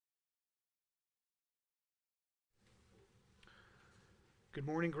Good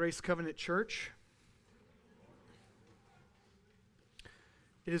morning, Grace Covenant Church.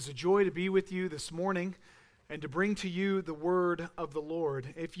 It is a joy to be with you this morning and to bring to you the word of the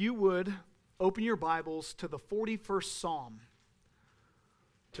Lord. If you would, open your Bibles to the 41st Psalm.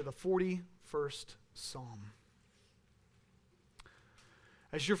 To the 41st Psalm.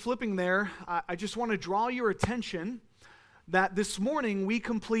 As you're flipping there, I just want to draw your attention that this morning we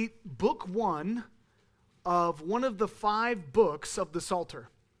complete Book 1 of one of the 5 books of the Psalter.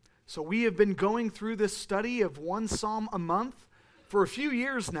 So we have been going through this study of one psalm a month for a few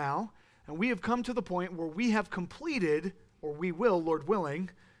years now, and we have come to the point where we have completed, or we will, Lord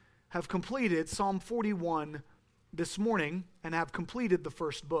willing, have completed Psalm 41 this morning and have completed the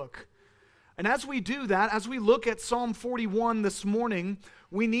first book. And as we do that, as we look at Psalm 41 this morning,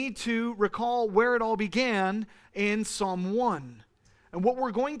 we need to recall where it all began in Psalm 1. And what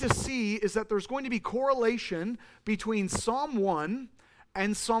we're going to see is that there's going to be correlation between Psalm 1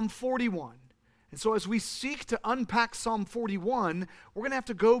 and Psalm 41. And so as we seek to unpack Psalm 41, we're going to have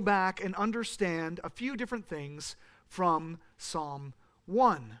to go back and understand a few different things from Psalm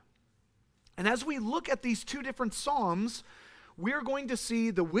 1. And as we look at these two different psalms, we're going to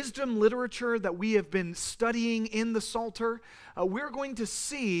see the wisdom literature that we have been studying in the Psalter. We're going to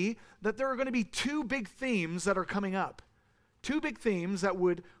see that there are going to be two big themes that are coming up. Two big themes that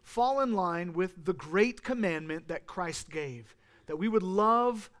would fall in line with the great commandment that Christ gave. That we would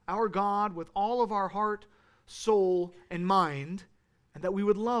love our God with all of our heart, soul, and mind. And that we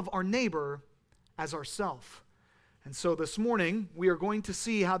would love our neighbor as ourself. And so this morning, we are going to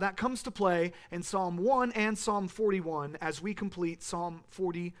see how that comes to play in Psalm 1 and Psalm 41 as we complete Psalm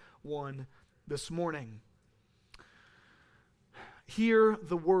 41 this morning. Hear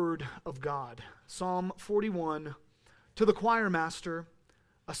the word of God. Psalm 41, to the choir master,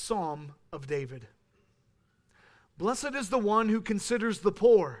 a psalm of David. Blessed is the one who considers the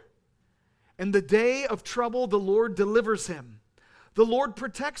poor. In the day of trouble, the Lord delivers him. The Lord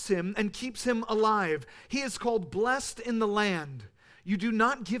protects him and keeps him alive. He is called blessed in the land. You do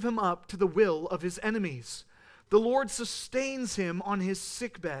not give him up to the will of his enemies. The Lord sustains him on his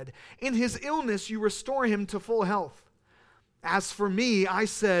sickbed. In his illness, you restore him to full health. As for me, I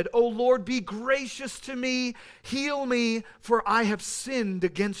said, O Lord, be gracious to me, heal me, for I have sinned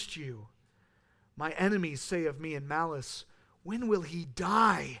against you. My enemies say of me in malice, when will he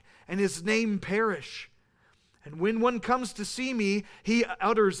die and his name perish? And when one comes to see me, he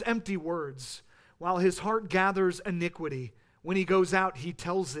utters empty words, while his heart gathers iniquity. When he goes out, he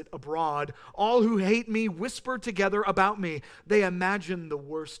tells it abroad. All who hate me whisper together about me. They imagine the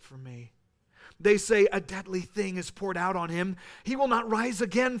worst for me. They say, a deadly thing is poured out on him. He will not rise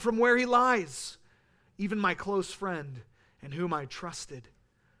again from where he lies. Even my close friend, in whom I trusted,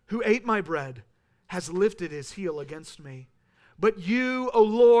 who ate my bread, has lifted his heel against me. But you, O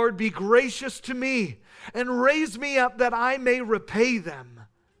Lord, be gracious to me, and raise me up that I may repay them.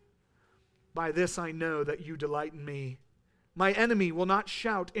 By this I know that you delight in me. My enemy will not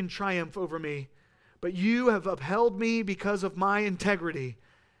shout in triumph over me, but you have upheld me because of my integrity,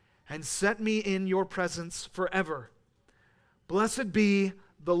 and set me in your presence forever. Blessed be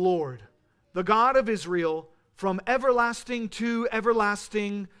the Lord, the God of Israel, from everlasting to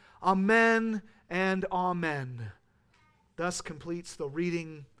everlasting. Amen and amen. Thus completes the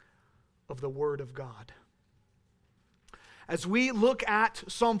reading of the Word of God. As we look at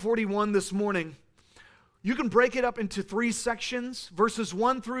Psalm 41 this morning, you can break it up into 3 sections, verses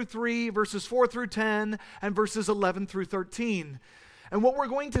 1 through 3, verses 4 through 10, and verses 11 through 13. And what we're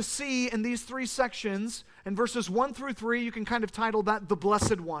going to see in these 3 sections, in verses 1 through 3, you can kind of title that the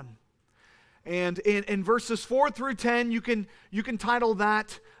Blessed One. And in verses 4 through 10, you can title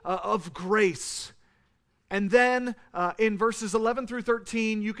that of grace. And then in verses 11 through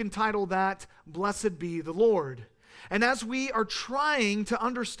 13, you can title that Blessed be the Lord. And as we are trying to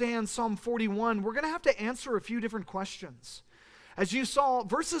understand Psalm 41, we're going to have to answer a few different questions. As you saw,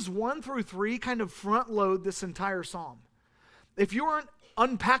 verses 1 through 3 kind of front load this entire psalm. If you aren't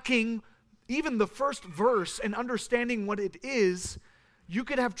unpacking even the first verse and understanding what it is, you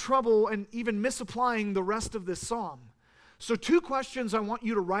could have trouble and even misapplying the rest of this psalm. So 2 questions I want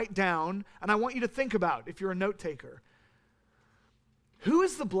you to write down and I want you to think about if you're a note taker. Who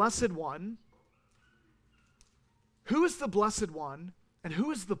is the Blessed One? Who is the Blessed One? And who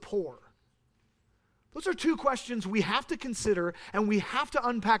is the poor? Those are 2 questions we have to consider and we have to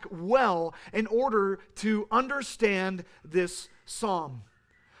unpack well in order to understand this psalm.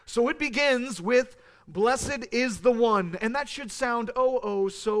 So it begins with, blessed is the one, and that should sound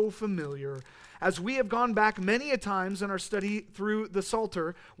so familiar. as we have gone back many a times in our study through the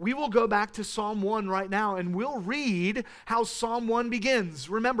Psalter, we will go back to Psalm 1 right now, and we'll read how Psalm 1 begins.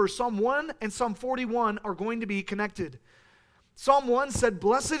 Remember, Psalm 1 and Psalm 41 are going to be connected. Psalm 1 said,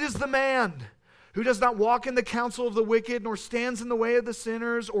 "Blessed is the man who does not walk in the counsel of the wicked, nor stands in the way of the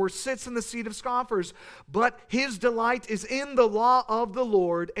sinners, or sits in the seat of scoffers. But his delight is in the law of the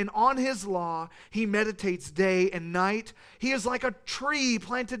Lord, and on his law he meditates day and night. He is like a tree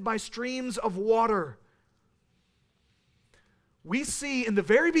planted by streams of water." We see in the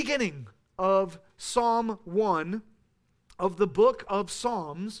very beginning of Psalm 1 of the book of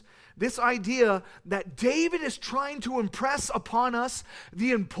Psalms, this idea that David is trying to impress upon us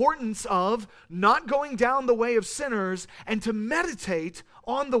the importance of not going down the way of sinners and to meditate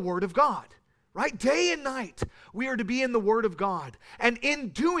on the Word of God, right? Day and night, we are to be in the Word of God. And in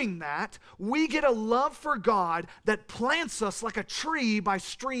doing that, we get a love for God that plants us like a tree by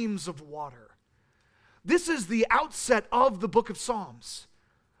streams of water. This is the outset of the book of Psalms.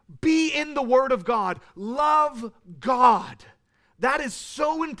 Be in the Word of God. Love God. That is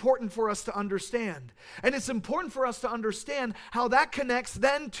so important for us to understand. And it's important for us to understand how that connects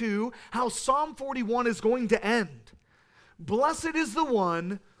then to how Psalm 41 is going to end. Blessed is the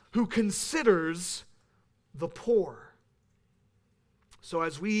one who considers the poor. So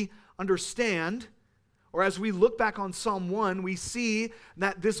as we understand, or as we look back on Psalm 1, we see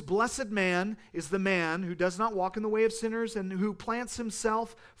that this blessed man is the man who does not walk in the way of sinners and who plants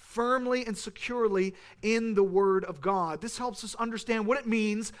himself firmly and securely in the Word of God. This helps us understand what it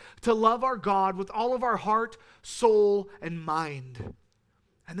means to love our God with all of our heart, soul, and mind.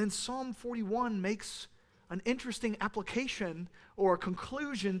 And then Psalm 41 makes an interesting application or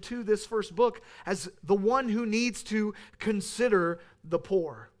conclusion to this first book as the one who needs to consider the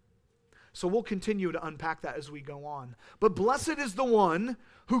poor. So we'll continue to unpack that as we go on. But blessed is the one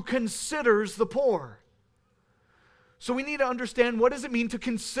who considers the poor. So we need to understand, what does it mean to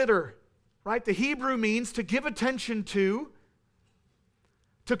consider, right? The Hebrew means to give attention to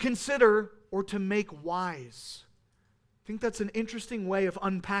consider, or to make wise. I think that's an interesting way of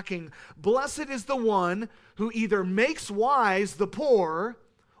unpacking. Blessed is the one who either makes wise the poor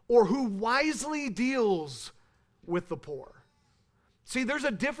or who wisely deals with the poor. See, there's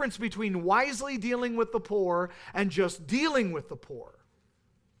a difference between wisely dealing with the poor and just dealing with the poor.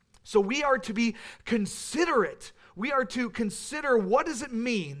 So we are to be considerate. We are to consider, what does it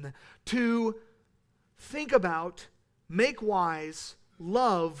mean to think about, make wise,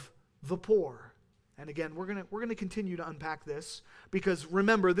 love the poor. And again, we're going to continue to unpack this, because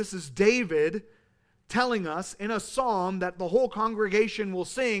remember, this is David telling us in a psalm that the whole congregation will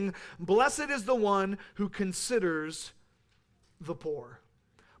sing, "Blessed is the one who considers the poor."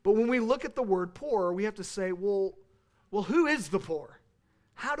 But when we look at the word poor, we have to say, well, who is the poor?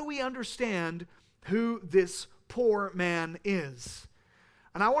 How do we understand who this poor man is?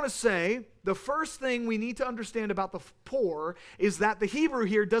 And I want to say, the first thing we need to understand about the poor is that the Hebrew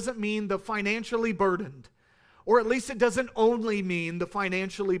here doesn't mean the financially burdened. Or at least it doesn't only mean the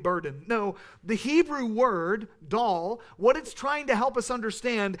financially burdened. No, the Hebrew word, dal, what it's trying to help us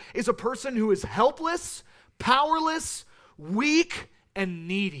understand is a person who is helpless, powerless, weak, and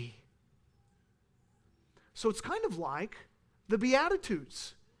needy. So it's kind of like the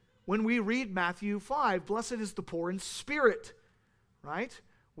Beatitudes. When we read Matthew 5, blessed is the poor in spirit, right?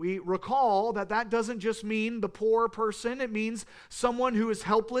 We recall that that doesn't just mean the poor person. It means someone who is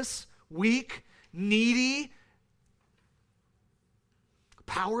helpless, weak, needy,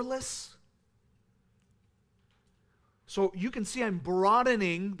 powerless. So you can see I'm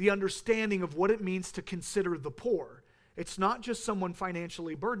broadening the understanding of what it means to consider the poor. It's not just someone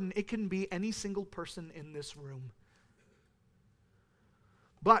financially burdened. It can be any single person in this room.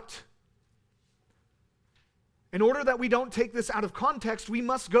 But in order that we don't take this out of context, we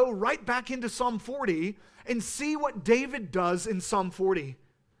must go right back into Psalm 40 and see what David does in Psalm 40.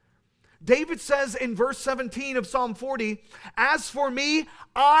 David says in verse 17 of Psalm 40, "As for me,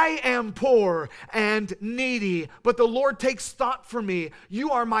 I am poor and needy, but the Lord takes thought for me.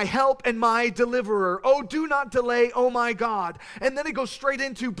 You are my help and my deliverer. Oh, do not delay, oh my God." And then it goes straight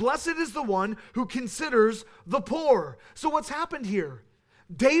into, "Blessed is the one who considers the poor." So what's happened here?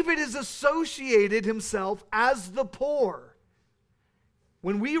 David has associated himself as the poor.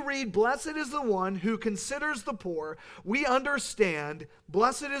 When we read, "Blessed is the one who considers the poor," we understand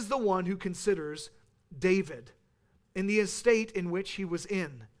blessed is the one who considers David in the estate in which he was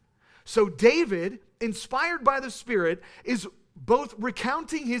in. So David, inspired by the Spirit, is both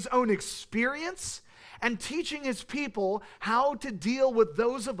recounting his own experience and teaching his people how to deal with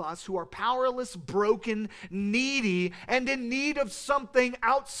those of us who are powerless, broken, needy, and in need of something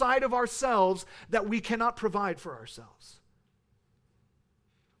outside of ourselves that we cannot provide for ourselves.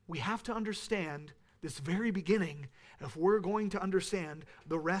 We have to understand this very beginning if we're going to understand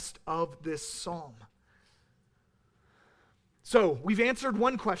the rest of this psalm. So, we've answered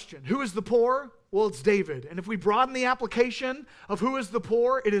one question. Who is the poor? Well, it's David. And if we broaden the application of who is the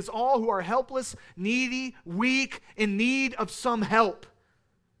poor, it is all who are helpless, needy, weak, in need of some help.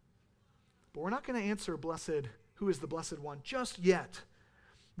 But we're not going to answer who is the blessed one just yet.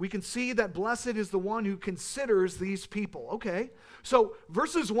 We can see that blessed is the one who considers these people. Okay, so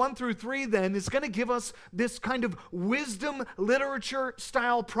verses 1 through 3 then is going to give us this kind of wisdom literature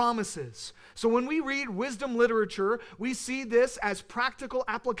style promises. So when we read wisdom literature, we see this as practical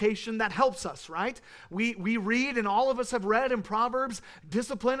application that helps us, right? We read, and all of us have read in Proverbs,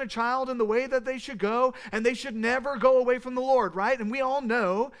 discipline a child in the way that they should go, and they should never go away from the Lord, right? And we all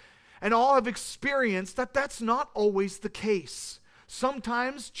know and all have experienced that that's not always the case.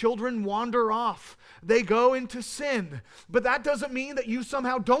 Sometimes children wander off. They go into sin. But that doesn't mean that you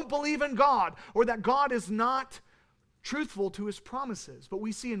somehow don't believe in God or that God is not truthful to his promises. But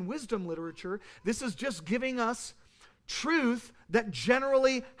we see in wisdom literature, this is just giving us truth that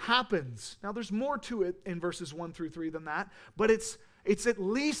generally happens. Now there's more to it in verses 1 through 3 than that, but it's at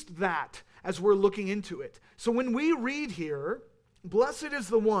least that as we're looking into it. So when we read here, blessed is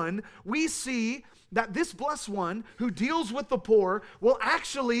the one, we see that this blessed one who deals with the poor will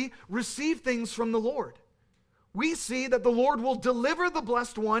actually receive things from the Lord. We see that the Lord will deliver the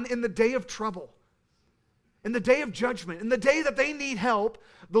blessed one in the day of trouble, in the day of judgment, in the day that they need help.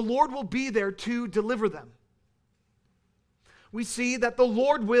 The Lord will be there to deliver them. We see that the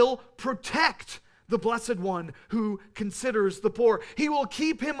Lord will protect the blessed one who considers the poor. He will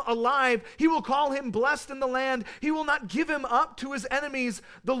keep him alive. He will call him blessed in the land. He will not give him up to his enemies.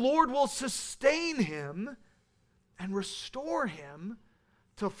 The Lord will sustain him and restore him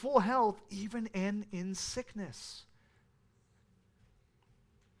to full health, even in sickness.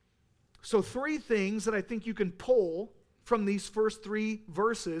 So 3 things that I think you can pull from these first 3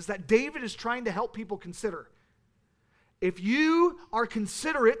 verses that David is trying to help people consider. If you are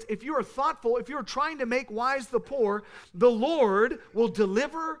considerate, if you are thoughtful, if you are trying to make wise the poor, the Lord will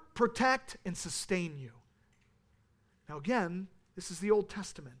deliver, protect, and sustain you. Now again, this is the Old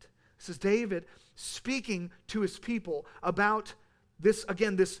Testament. This is David speaking to his people about this,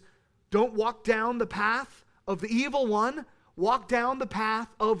 again, this don't walk down the path of the evil one, walk down the path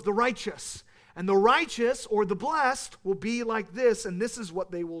of the righteous. And the righteous or the blessed will be like this, and this is what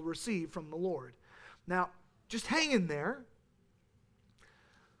they will receive from the Lord. Now, just hang in there,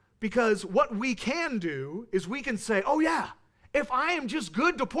 because what we can do is we can say, oh yeah, if I am just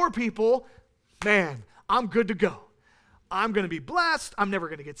good to poor people, man, I'm good to go. I'm going to be blessed. I'm never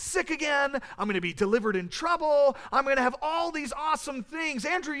going to get sick again. I'm going to be delivered in trouble. I'm going to have all these awesome things.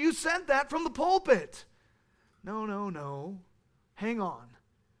 Andrew, you said that from the pulpit. No. Hang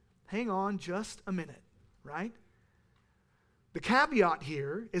on just a minute, right? The caveat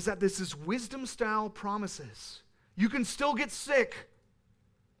here is that this is wisdom-style promises. You can still get sick.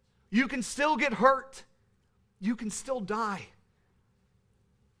 You can still get hurt. You can still die.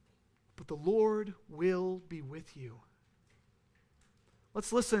 But the Lord will be with you.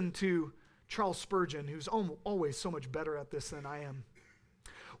 Let's listen to Charles Spurgeon, who's always so much better at this than I am.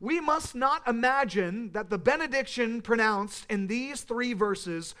 We must not imagine that the benediction pronounced in these 3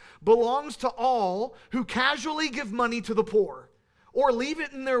 verses belongs to all who casually give money to the poor, or leave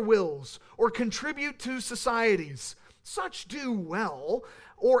it in their wills, or contribute to societies. Such do well,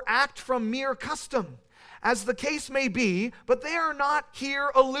 or act from mere custom, as the case may be, but they are not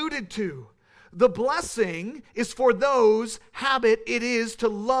here alluded to. The blessing is for those habit it is to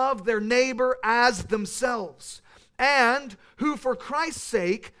love their neighbor as themselves, and who for Christ's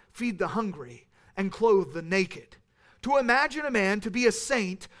sake feed the hungry and clothe the naked. To imagine a man to be a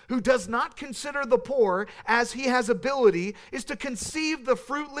saint who does not consider the poor as he has ability is to conceive the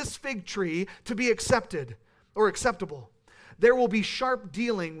fruitless fig tree to be accepted or acceptable. There will be sharp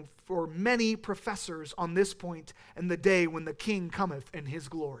dealing for many professors on this point in the day when the King cometh in his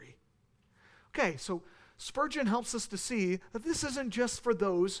glory. Okay, so Spurgeon helps us to see that this isn't just for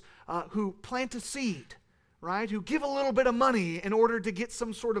those who plant a seed, right? Who give a little bit of money in order to get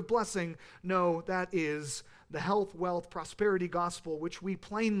some sort of blessing. No, that is the health, wealth, prosperity gospel, which we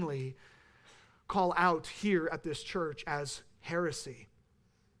plainly call out here at this church as heresy.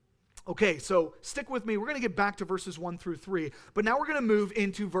 Okay, so stick with me. We're going to get back to verses 1 through 3, but now we're going to move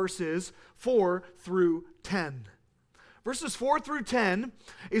into verses 4 through 10. Verses 4 through 10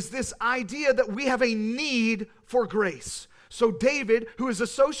 is this idea that we have a need for grace. So David, who is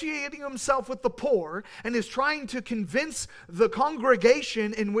associating himself with the poor and is trying to convince the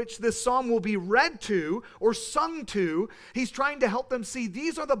congregation in which this psalm will be read to or sung to, he's trying to help them see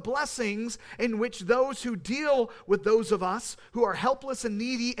these are the blessings in which those who deal with those of us who are helpless and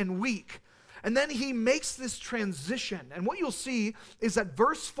needy and weak. And then he makes this transition. And what you'll see is that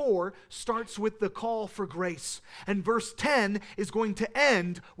verse 4 starts with the call for grace. And verse 10 is going to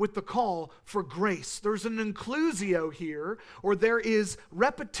end with the call for grace. There's an inclusio here, or there is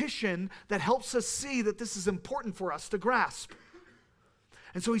repetition that helps us see that this is important for us to grasp.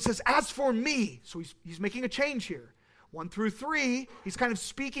 And so he says, as for me, so he's making a change here. 1 through 3, he's kind of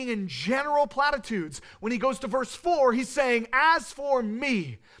speaking in general platitudes. When he goes to verse 4, he's saying, as for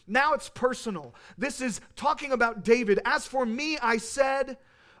me. Now it's personal. This is talking about David. As for me, I said,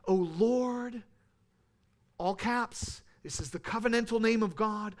 O Lord, all caps, this is the covenantal name of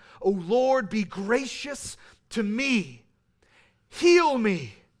God. O Lord, be gracious to me. Heal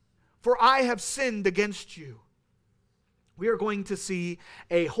me, for I have sinned against you. We are going to see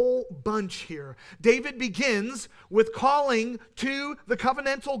a whole bunch here. David begins with calling to the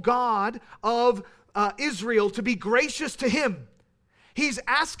covenantal God of Israel to be gracious to him. He's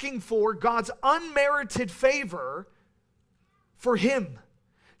asking for God's unmerited favor for him.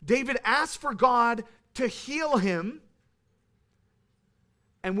 David asks for God to heal him.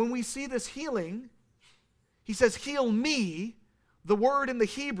 And when we see this healing, he says, heal me. The word in the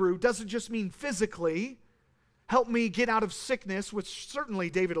Hebrew doesn't just mean physically, help me get out of sickness, which certainly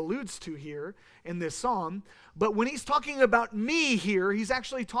David alludes to here in this psalm. But when he's talking about me here, he's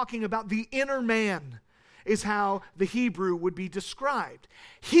actually talking about the inner man, is how the Hebrew would be described.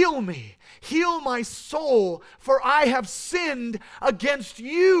 Heal me, heal my soul, for I have sinned against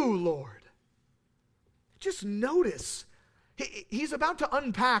you, Lord. Just notice, he's about to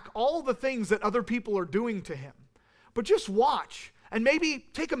unpack all the things that other people are doing to him. But just watch and maybe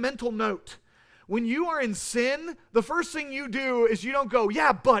take a mental note. When you are in sin, the first thing you do is you don't go,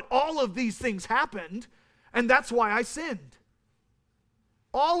 yeah, but all of these things happened, and that's why I sinned.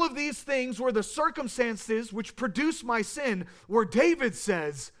 All of these things were the circumstances which produced my sin, where David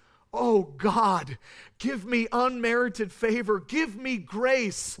says, oh God, give me unmerited favor, give me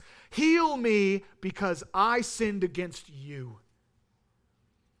grace, heal me because I sinned against you.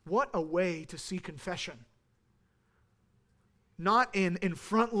 What a way to see confession. Not in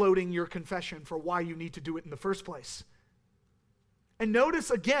front-loading your confession for why you need to do it in the first place. And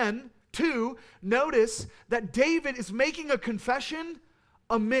notice again, notice that David is making a confession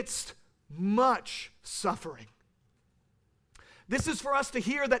amidst much suffering. This is for us to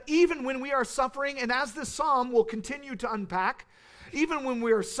hear that even when we are suffering, and as this psalm will continue to unpack, even when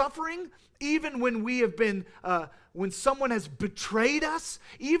we are suffering, even when we have been, when someone has betrayed us,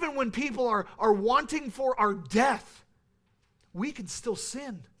 even when people are wanting for our death, we can still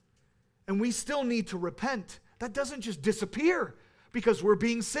sin, and we still need to repent. That doesn't just disappear because we're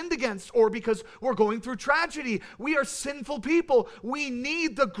being sinned against or because we're going through tragedy. We are sinful people. We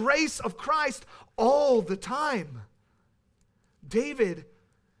need the grace of Christ all the time. David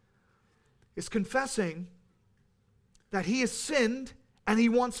is confessing that he has sinned and he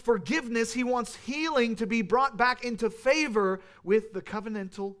wants forgiveness. He wants healing to be brought back into favor with the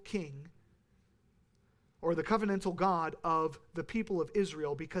covenantal king, or the covenantal God of the people of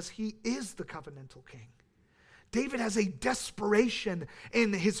Israel, because he is the covenantal king. David has a desperation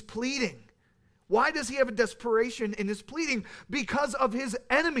in his pleading. Why does he have a desperation in his pleading? Because of his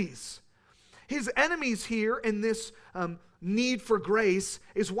enemies. His enemies here in this need for grace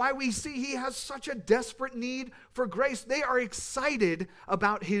is why we see he has such a desperate need for grace. They are excited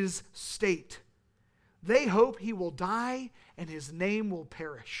about his state. They hope he will die and his name will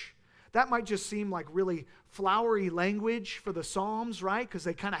perish. That might just seem like really flowery language for the Psalms, right? Because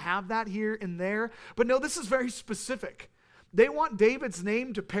they kind of have that here and there. But no, this is very specific. They want David's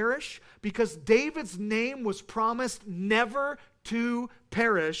name to perish because David's name was promised never to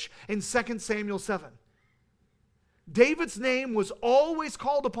perish in 2 Samuel 7. David's name was always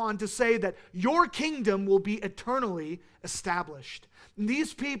called upon to say that your kingdom will be eternally established. And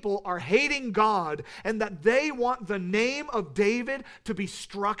these people are hating God and that they want the name of David to be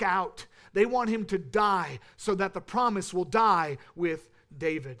struck out. They want him to die so that the promise will die with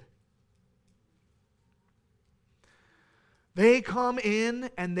David. They come in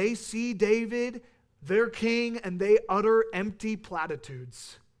and they see David, their king, and they utter empty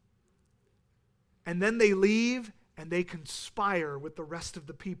platitudes. And then they leave and they conspire with the rest of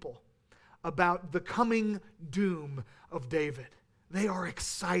the people about the coming doom of David. They are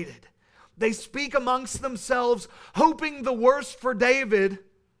excited. They speak amongst themselves, hoping the worst for David.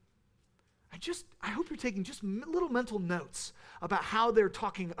 I hope you're taking just little mental notes about how they're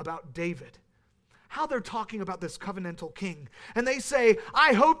talking about David, how they're talking about this covenantal king. And they say,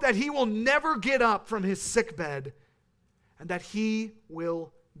 I hope that he will never get up from his sickbed and that he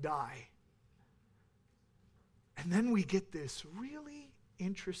will die. And then we get this really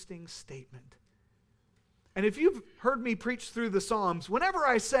interesting statement. And if you've heard me preach through the Psalms, whenever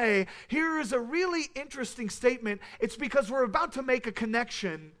I say, here is a really interesting statement, it's because we're about to make a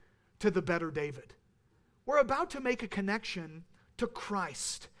connection to the better David. We're about to make a connection to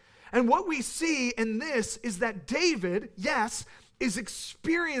Christ. And what we see in this is that David, yes, is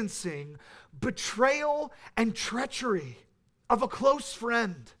experiencing betrayal and treachery of a close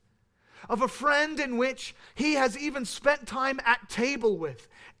friend, of a friend in which he has even spent time at table with,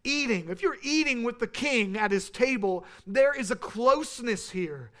 eating. If you're eating with the king at his table, there is a closeness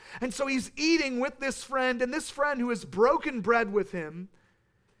here. And so he's eating with this friend, and this friend who has broken bread with him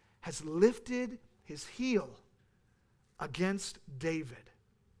has lifted his heel against David.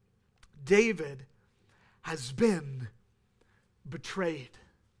 David has been betrayed.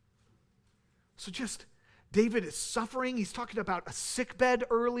 So David is suffering. He's talking about a sickbed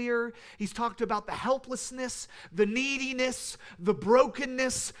earlier. He's talked about the helplessness, the neediness, the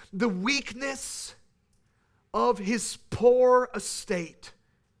brokenness, the weakness of his poor estate.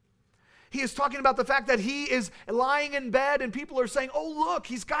 He is talking about the fact that he is lying in bed and people are saying, oh, look,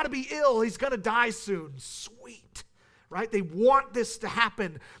 he's got to be ill. He's going to die soon. Sweet, right? They want this to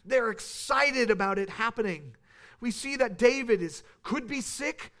happen. They're excited about it happening. We see that David could be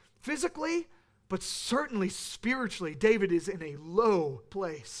sick physically, but certainly spiritually, David is in a low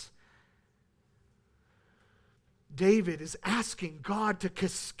place. David is asking God to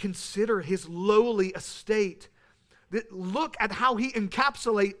consider his lowly estate. Look at how he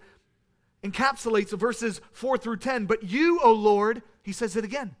encapsulates verses 4 through 10. But you, O Lord, he says it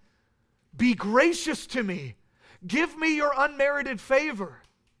again, be gracious to me. Give me your unmerited favor.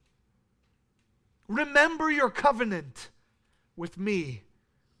 Remember your covenant with me.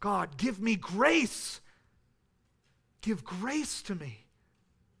 God, give me grace. Give grace to me.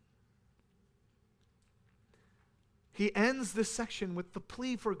 He ends this section with the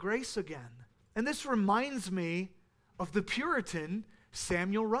plea for grace again. And this reminds me of the Puritan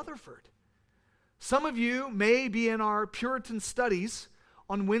Samuel Rutherford. Some of you may be in our Puritan studies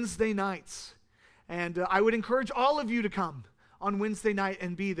on Wednesday nights. And I would encourage all of you to come on Wednesday night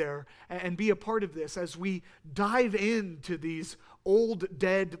and be there and be a part of this as we dive into these old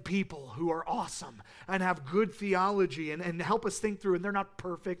dead people who are awesome and have good theology and help us think through. And they're not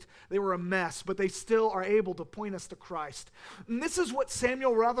perfect. They were a mess, but they still are able to point us to Christ. And this is what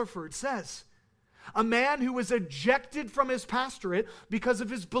Samuel Rutherford says. A man who was ejected from his pastorate because of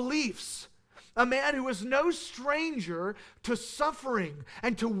his beliefs. A man who is no stranger to suffering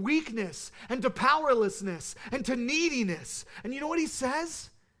and to weakness and to powerlessness and to neediness. And you know what he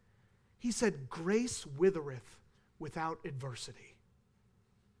says? He said, grace withereth without adversity.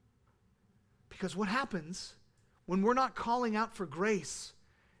 Because what happens when we're not calling out for grace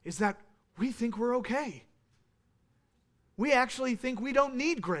is that we think we're okay. We actually think we don't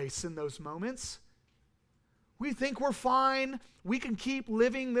need grace in those moments. We think we're fine. We can keep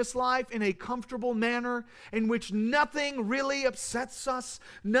living this life in a comfortable manner in which nothing really upsets us.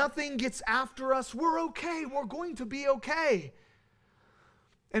 Nothing gets after us. We're okay. We're going to be okay.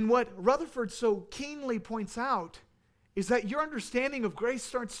 And what Rutherford so keenly points out is that your understanding of grace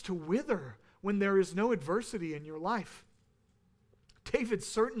starts to wither when there is no adversity in your life. David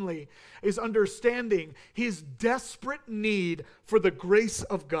certainly is understanding his desperate need for the grace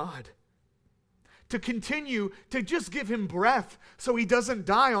of God to continue to just give him breath so he doesn't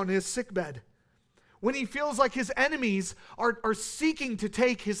die on his sickbed. When he feels like his enemies are seeking to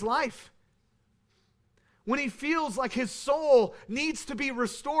take his life. When he feels like his soul needs to be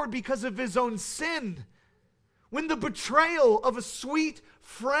restored because of his own sin. When the betrayal of a sweet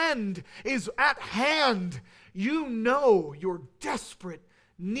friend is at hand, you know your desperate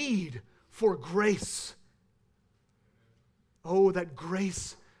need for grace. Oh, that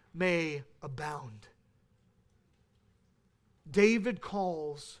grace may abound. David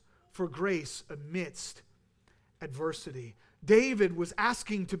calls for grace amidst adversity. David was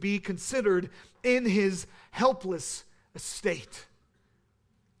asking to be considered in his helpless estate.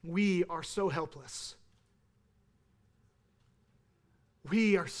 We are so helpless.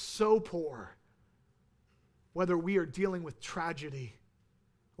 We are so poor, whether we are dealing with tragedy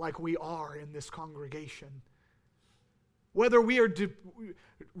like we are in this congregation, whether we are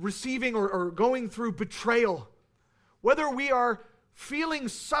receiving or going through betrayal, whether we are feeling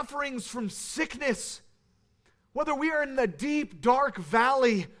sufferings from sickness, whether we are in the deep, dark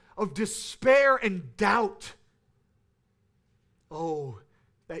valley of despair and doubt, oh,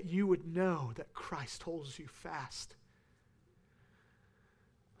 that you would know that Christ holds you fast.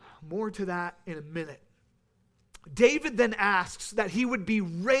 More to that in a minute. David then asks that he would be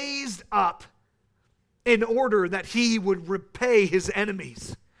raised up in order that he would repay his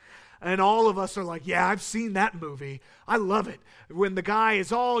enemies. And all of us are like, yeah, I've seen that movie. I love it. When the guy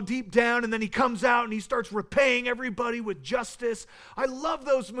is all deep down and then he comes out and he starts repaying everybody with justice. I love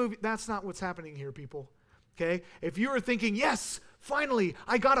those movies. That's not what's happening here, people. Okay? If you are thinking, yes, finally,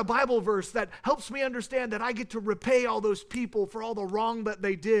 I got a Bible verse that helps me understand that I get to repay all those people for all the wrong that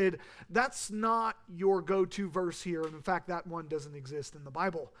they did, that's not your go-to verse here. In fact, that one doesn't exist in the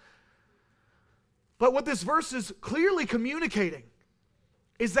Bible. But what this verse is clearly communicating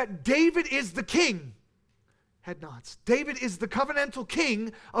is that David is the king. Head nods. David is the covenantal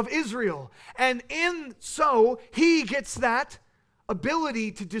king of Israel. And in so, he gets that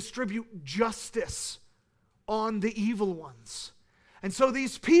ability to distribute justice on the evil ones. And so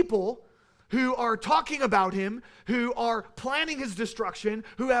these people who are talking about him, who are planning his destruction,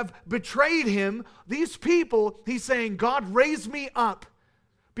 who have betrayed him, these people, he's saying, God, raise me up,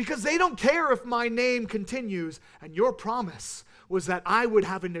 because they don't care if my name continues, and your promise was that I would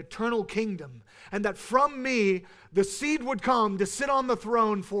have an eternal kingdom, and that from me the seed would come to sit on the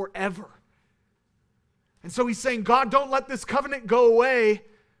throne forever. And so he's saying, God, don't let this covenant go away.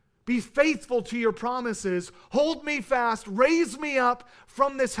 Be faithful to your promises. Hold me fast. Raise me up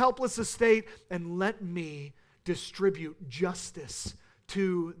from this helpless estate, and let me distribute justice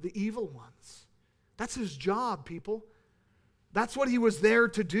to the evil ones. That's his job, people. That's what he was there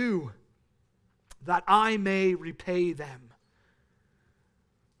to do, that I may repay them.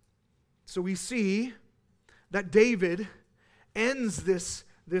 So we see that David ends this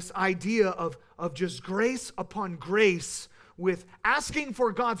idea of just grace upon grace with asking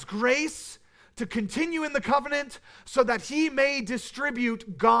for God's grace to continue in the covenant so that he may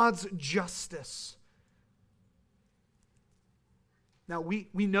distribute God's justice. Now, we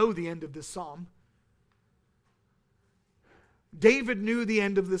know the end of this psalm. David knew the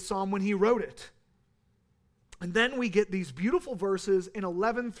end of this psalm when he wrote it. And then we get these beautiful verses in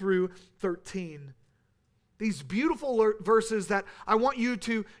 11 through 13. These beautiful verses that I want you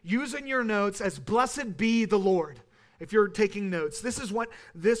to use in your notes as blessed be the Lord. If you're taking notes, this is what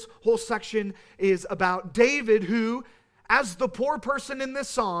this whole section is about. David, who, as the poor person in this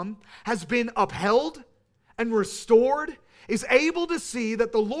psalm, has been upheld and restored, is able to see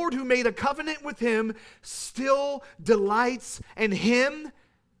that the Lord who made a covenant with him still delights in him,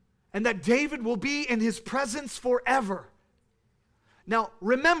 and that David will be in his presence forever. Now,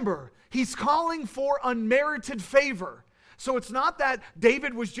 remember, he's calling for unmerited favor. So it's not that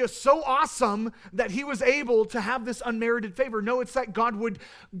David was just so awesome that he was able to have this unmerited favor. No, it's that God would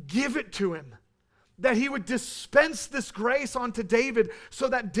give it to him. That he would dispense this grace onto David so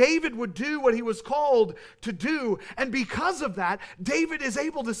that David would do what he was called to do. And because of that, David is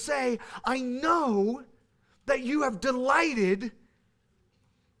able to say, I know that you have delighted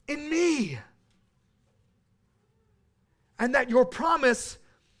in me. And that your promise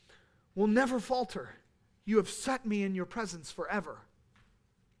will never falter. You have set me in your presence forever.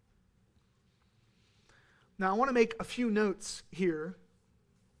 Now, I want to make a few notes here.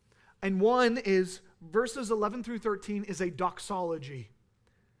 And one is verses 11 through 13 is a doxology.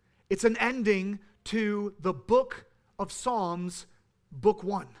 It's an ending to the book of Psalms, book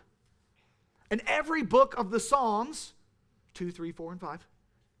 1. And every book of the Psalms, 2, 3, 4, and 5,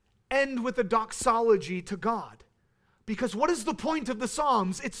 end with a doxology to God. Because what is the point of the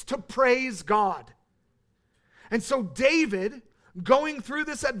Psalms? It's to praise God. And so David, going through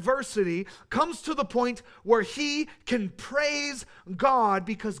this adversity, comes to the point where he can praise God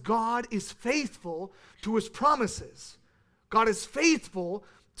because God is faithful to his promises. God is faithful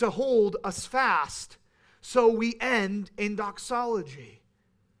to hold us fast. So we end in doxology.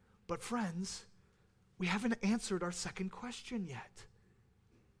 But friends, we haven't answered our second question yet.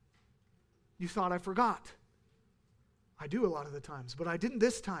 You thought I forgot. I do a lot of the times, but I didn't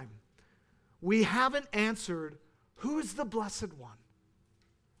this time. We haven't answered who is the blessed one.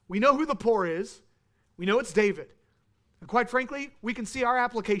 We know who the poor is. We know it's David. And quite frankly, we can see our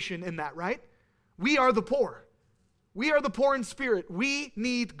application in that, right? We are the poor. We are the poor in spirit. We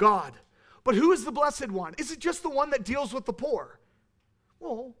need God. But who is the blessed one? Is it just the one that deals with the poor?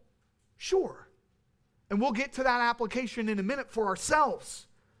 Well, sure. And we'll get to that application in a minute for ourselves.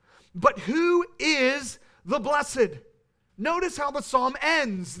 But who is the blessed? Notice how the psalm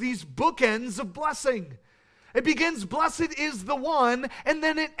ends, these bookends of blessing. It begins, blessed is the one, and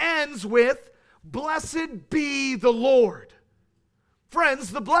then it ends with, blessed be the Lord.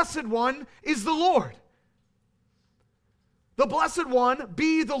 Friends, the blessed one is the Lord. The blessed one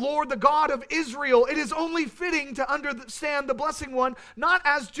be the Lord, the God of Israel. It is only fitting to understand the blessing one, not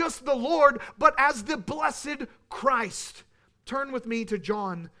as just the Lord, but as the blessed Christ. Turn with me to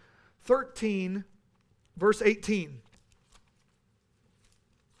John 13, verse 18.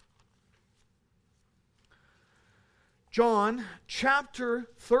 John chapter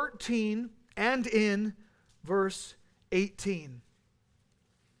 13 and in verse 18.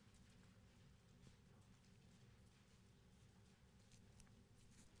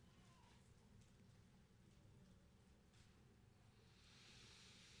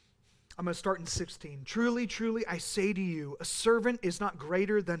 I'm going to start in 16. Truly, truly, I say to you, a servant is not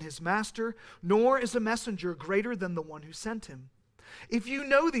greater than his master, nor is a messenger greater than the one who sent him. If you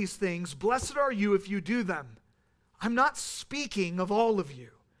know these things, blessed are you if you do them. I'm not speaking of all of you.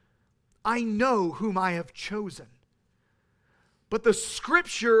 I know whom I have chosen. But the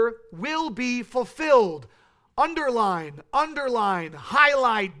scripture will be fulfilled. Underline,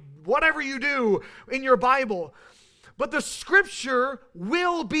 highlight, whatever you do in your Bible. But the scripture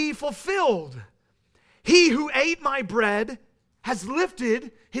will be fulfilled. He who ate my bread has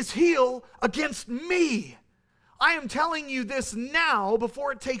lifted his heel against me. I am telling you this now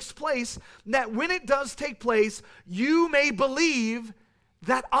before it takes place, that when it does take place, you may believe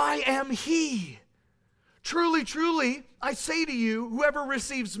that I am he. Truly, truly, I say to you, whoever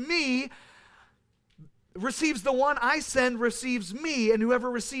receives me receives the one I send, receives me, and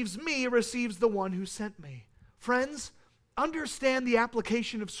whoever receives me receives the one who sent me. Friends, understand the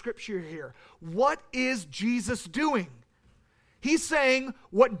application of Scripture here. What is Jesus doing? He's saying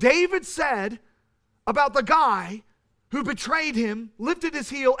what David said about the guy who betrayed him, lifted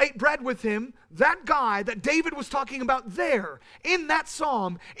his heel, ate bread with him, that guy that David was talking about there, in that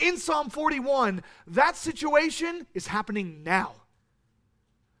psalm, in Psalm 41, that situation is happening now.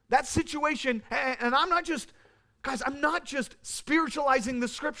 That situation, and I'm not just spiritualizing the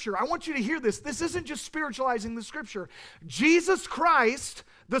scripture. I want you to hear this. This isn't just spiritualizing the scripture. Jesus Christ,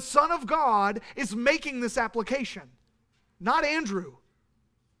 the Son of God, is making this application, not Andrew.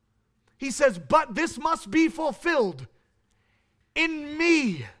 He says, but this must be fulfilled in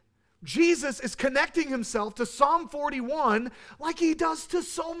me. Jesus is connecting himself to Psalm 41 like he does to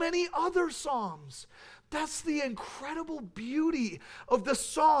so many other psalms. That's the incredible beauty of the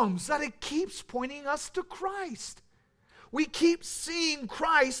Psalms, that it keeps pointing us to Christ. We keep seeing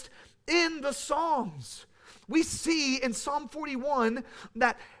Christ in the Psalms. We see in Psalm 41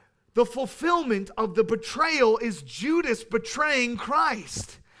 that the fulfillment of the betrayal is Judas betraying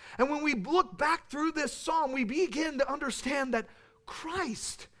Christ. And when we look back through this psalm, we begin to understand that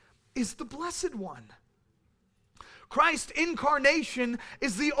Christ is the blessed one. Christ's incarnation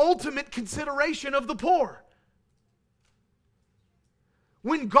is the ultimate consideration of the poor.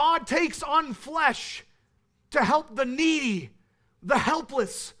 When God takes on flesh to help the needy, the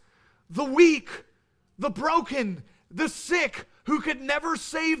helpless, the weak, the broken, the sick, who could never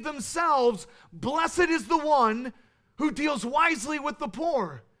save themselves, blessed is the one who deals wisely with the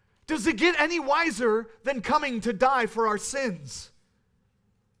poor. Does it get any wiser than coming to die for our sins?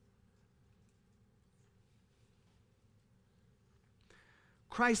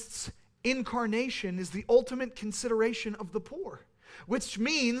 Christ's incarnation is the ultimate consideration of the poor, which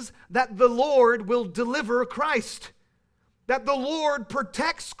means that the Lord will deliver Christ, that the Lord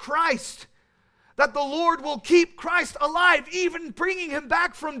protects Christ, that the Lord will keep Christ alive, even bringing him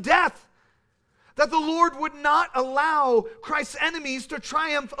back from death, that the Lord would not allow Christ's enemies to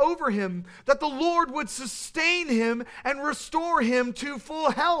triumph over him, that the Lord would sustain him and restore him to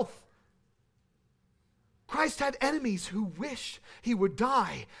full health. Christ had enemies who wished he would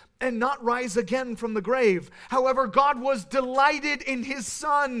die and not rise again from the grave. However, God was delighted in his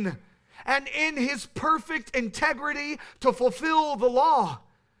Son and in his perfect integrity to fulfill the law.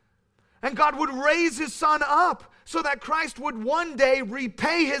 And God would raise his Son up so that Christ would one day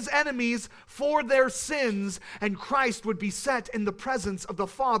repay his enemies for their sins, and Christ would be set in the presence of the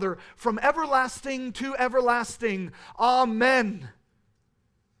Father from everlasting to everlasting. Amen.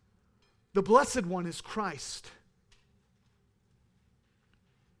 The Blessed One is Christ.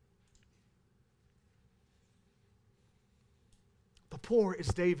 The poor is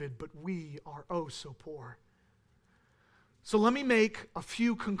David, but we are oh so poor. So let me make a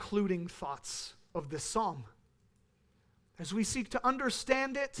few concluding thoughts of this psalm. As we seek to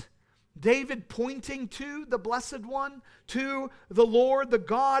understand it, David pointing to the Blessed One, to the Lord, the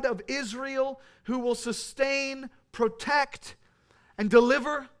God of Israel, who will sustain, protect, and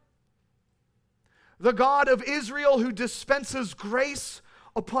deliver. the God of Israel who dispenses grace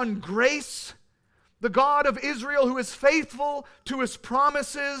upon grace, the God of Israel who is faithful to his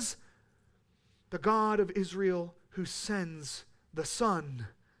promises, the God of Israel who sends the Son,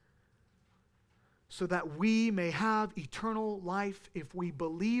 so that we may have eternal life if we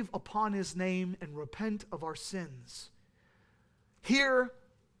believe upon his name and repent of our sins. Here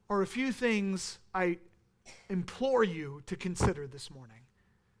are a few things I implore you to consider this morning.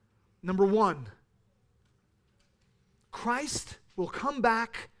 Number one, Christ will come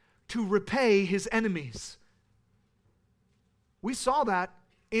back to repay his enemies. We saw that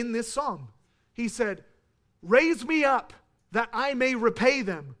in this psalm. He said, "Raise me up that I may repay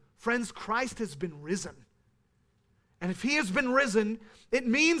them." Friends, Christ has been risen. And if he has been risen, it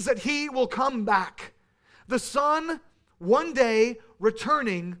means that he will come back. The Son, one day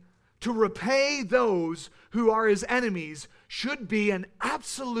returning to repay those who are his enemies, should be an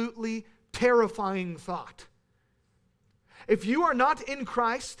absolutely terrifying thought. If you are not in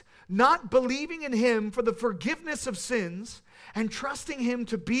Christ, not believing in him for the forgiveness of sins, and trusting him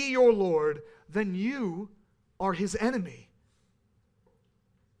to be your Lord, then you are his enemy.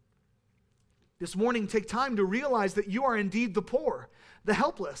 This morning, take time to realize that you are indeed the poor, the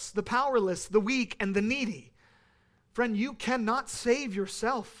helpless, the powerless, the weak, and the needy. Friend, you cannot save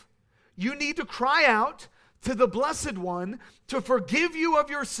yourself. You need to cry out to the Blessed One to forgive you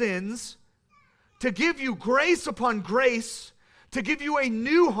of your sins, to give you grace upon grace, to give you a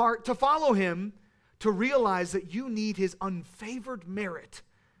new heart to follow him, to realize that you need his unfavored merit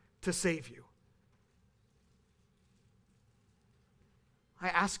to save you. I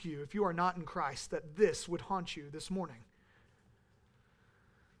ask you, if you are not in Christ, that this would haunt you this morning.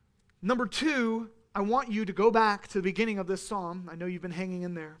 Number two, I want you to go back to the beginning of this psalm. I know you've been hanging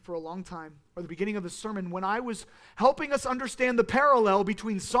in there for a long time, or the beginning of the sermon, when I was helping us understand the parallel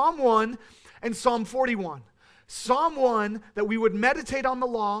between Psalm 1 and Psalm 41. Psalm 1, that we would meditate on the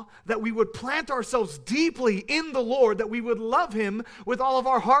law, that we would plant ourselves deeply in the Lord, that we would love him with all of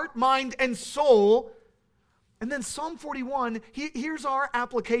our heart, mind, and soul. And then Psalm 41, here's our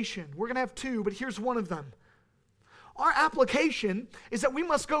application. We're going to have two, but here's one of them. Our application is that we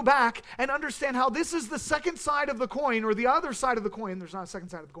must go back and understand how this is the second side of the coin, or the other side of the coin. There's not a second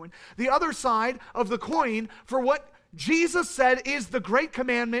side of the coin. The other side of the coin for what Jesus said is the great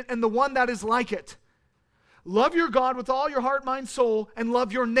commandment and the one that is like it. Love your God with all your heart, mind, soul, and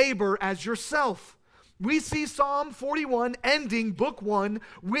love your neighbor as yourself. We see Psalm 41 ending book 1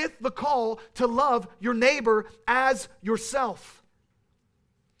 with the call to love your neighbor as yourself.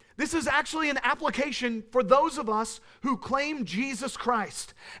 This is actually an application for those of us who claim Jesus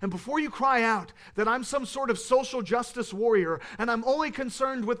Christ. And before you cry out that I'm some sort of social justice warrior and I'm only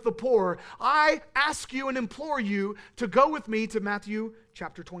concerned with the poor, I ask you and implore you to go with me to Matthew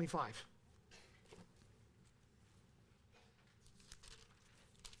chapter 25.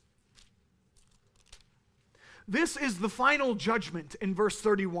 This is the final judgment in verse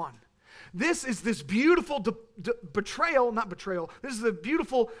 31. This is this beautiful betrayal, not betrayal, this is the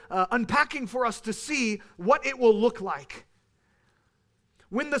beautiful unpacking for us to see what it will look like.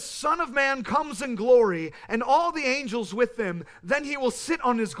 When the Son of Man comes in glory and all the angels with him, then he will sit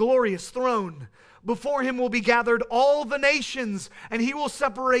on his glorious throne. Before him will be gathered all the nations, and he will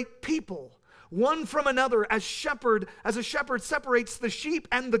separate people, one from another, as a shepherd separates the sheep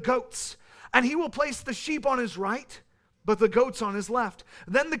and the goats. And he will place the sheep on his right, but the goats on his left.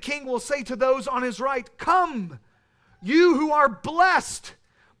 Then the king will say to those on his right, "Come, you who are blessed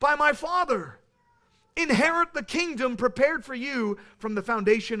by my Father. Inherit the kingdom prepared for you from the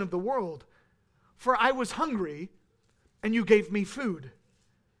foundation of the world. For I was hungry, and you gave me food.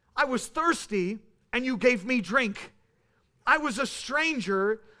 I was thirsty, and you gave me drink. I was a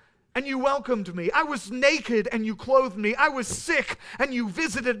stranger, and you welcomed me. I was naked, and you clothed me. I was sick, and you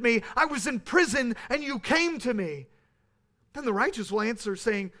visited me. I was in prison, and you came to me." Then the righteous will answer,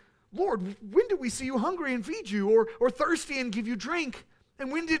 saying, "Lord, when did we see you hungry and feed you, or thirsty and give you drink?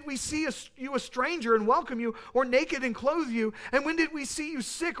 And when did we see you a stranger and welcome you, or naked and clothe you? And when did we see you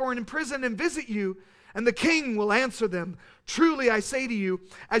sick or in prison and visit you?" And the king will answer them, "Truly I say to you,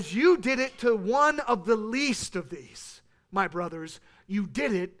 as you did it to one of the least of these, my brothers, you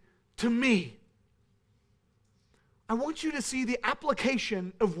did it to me." I want you to see the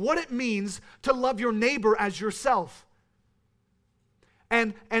application of what it means to love your neighbor as yourself.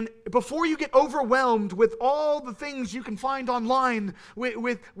 And before you get overwhelmed with all the things you can find online,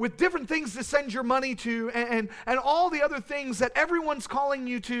 with different things to send your money to, and all the other things that everyone's calling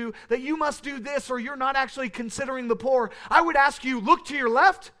you to, that you must do this or you're not actually considering the poor, I would ask you, look to your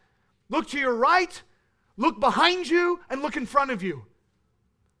left, look to your right, look behind you, and look in front of you.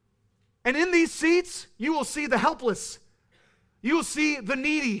 And in these seats, you will see the helpless. You will see the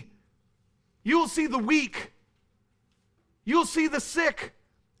needy. You will see the weak. You'll see the sick.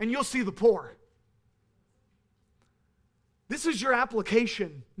 And you'll see the poor. This is your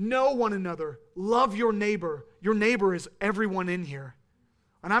application. Know one another. Love your neighbor. Your neighbor is everyone in here.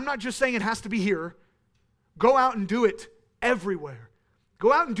 And I'm not just saying it has to be here. Go out and do it everywhere.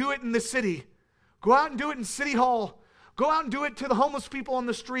 Go out and do it in the city. Go out and do it in City Hall. Go out and do it to the homeless people on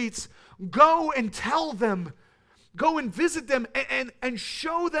the streets. Go and tell them. Go and visit them and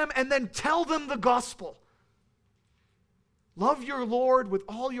show them and then tell them the gospel. Love your Lord with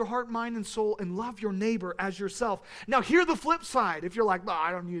all your heart, mind, and soul, and love your neighbor as yourself. Now, hear the flip side. If you're like,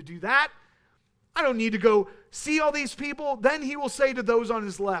 I don't need to do that. I don't need to go see all these people. Then he will say to those on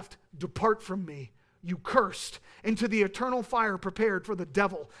his left, depart from me, you cursed, into the eternal fire prepared for the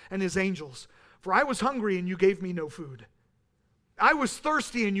devil and his angels. For I was hungry and you gave me no food. I was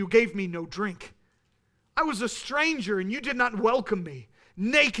thirsty and you gave me no drink. I was a stranger and you did not welcome me.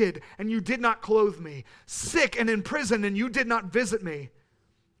 Naked and you did not clothe me. Sick and in prison and you did not visit me.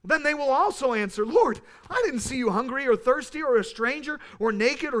 Then they will also answer, Lord, I didn't see you hungry or thirsty or a stranger or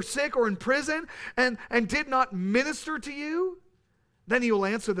naked or sick or in prison and did not minister to you. Then he will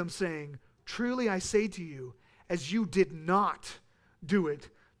answer them saying, truly I say to you, as you did not do it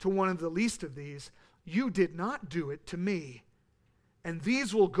to one of the least of these, you did not do it to me. And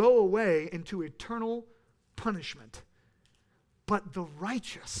these will go away into eternal punishment, but the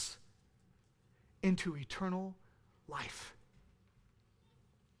righteous into eternal life.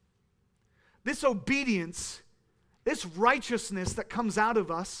 This obedience, this righteousness that comes out of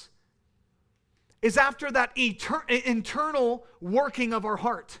us is after that internal working of our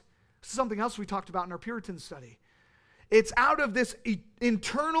heart. This is something else we talked about in our Puritan study. It's out of this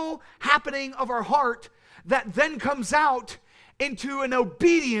internal happening of our heart that then comes out into an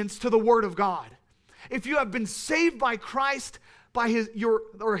obedience to the Word of God. If you have been saved by Christ, by his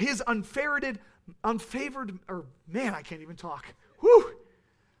unfavored, or man, I can't even talk. Whew.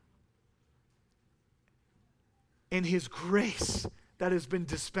 In his grace that has been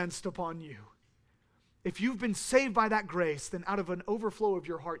dispensed upon you. If you've been saved by that grace, then out of an overflow of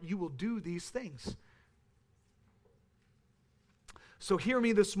your heart, you will do these things. So hear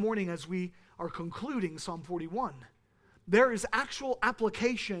me this morning as we are concluding Psalm 41. There is actual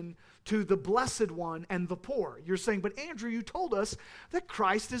application to the blessed one and the poor. You're saying, but Andrew, you told us that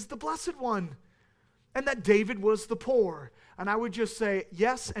Christ is the blessed one and that David was the poor. And I would just say,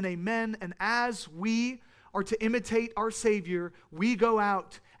 yes and amen. And as we are to imitate our Savior, we go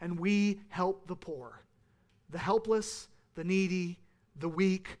out and we help the poor, the helpless, the needy, the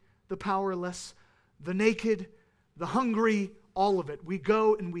weak, the powerless, the naked, the hungry, all of it. We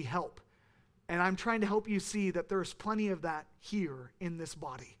go and we help. And I'm trying to help you see that there's plenty of that here in this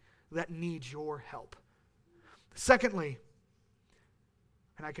body that needs your help. Secondly,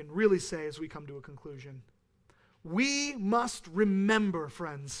 and I can really say as we come to a conclusion, we must remember,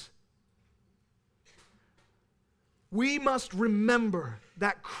 friends, we must remember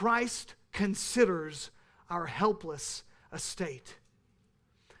that Christ considers our helpless estate.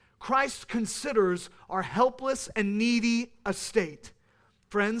 Christ considers our helpless and needy estate.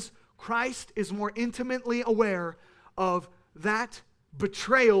 Friends, Christ is more intimately aware of that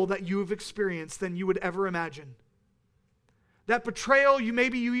betrayal that you have experienced than you would ever imagine. That betrayal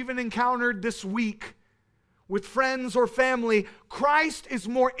you even encountered this week with friends or family. Christ is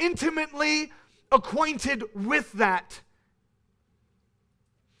more intimately acquainted with that.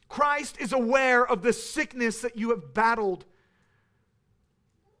 Christ is aware of the sickness that you have battled.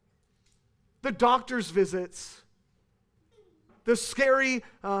 The doctor's visits, the scary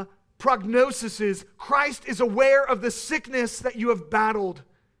prognoses. Christ is aware of the sickness that you have battled.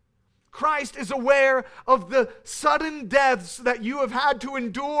 Christ is aware of the sudden deaths that you have had to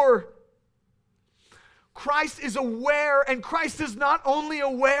endure. Christ is aware, and Christ is not only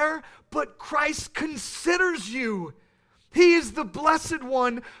aware, but Christ considers you. He is the blessed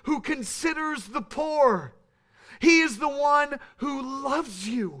one who considers the poor. He is the one who loves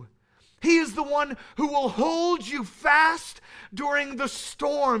you. He is the one who will hold you fast during the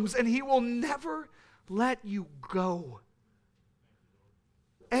storms, and he will never let you go.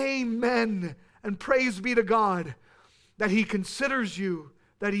 Amen. And praise be to God that he considers you,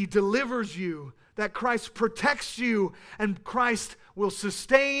 that he delivers you, that Christ protects you, and Christ will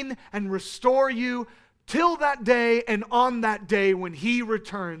sustain and restore you till that day and on that day when he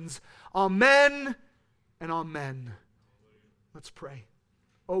returns. Amen and amen. Let's pray.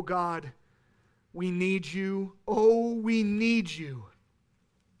 Oh God, we need you. Oh, we need you.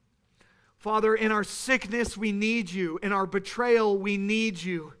 Father, in our sickness, we need you. In our betrayal, we need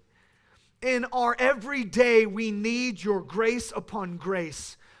you. In our everyday, we need your grace upon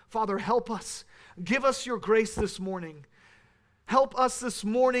grace. Father, help us. Give us your grace this morning. Help us this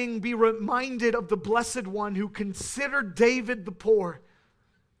morning be reminded of the Blessed One who considered David the poor,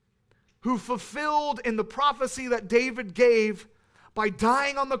 who fulfilled in the prophecy that David gave by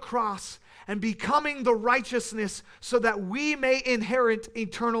dying on the cross and becoming the righteousness so that we may inherit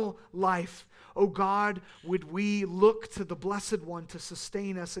eternal life. Oh God, would we look to the Blessed One to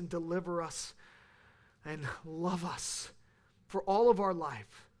sustain us and deliver us and love us for all of our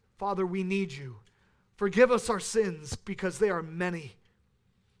life. Father, we need you. Forgive us our sins because they are many.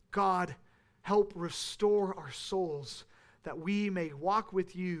 God, help restore our souls that we may walk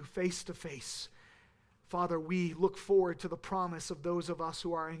with you face to face. Father, we look forward to the promise of those of us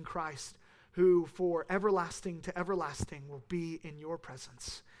who are in Christ, who for everlasting to everlasting will be in your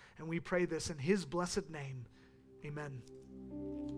presence. And we pray this in his blessed name. Amen.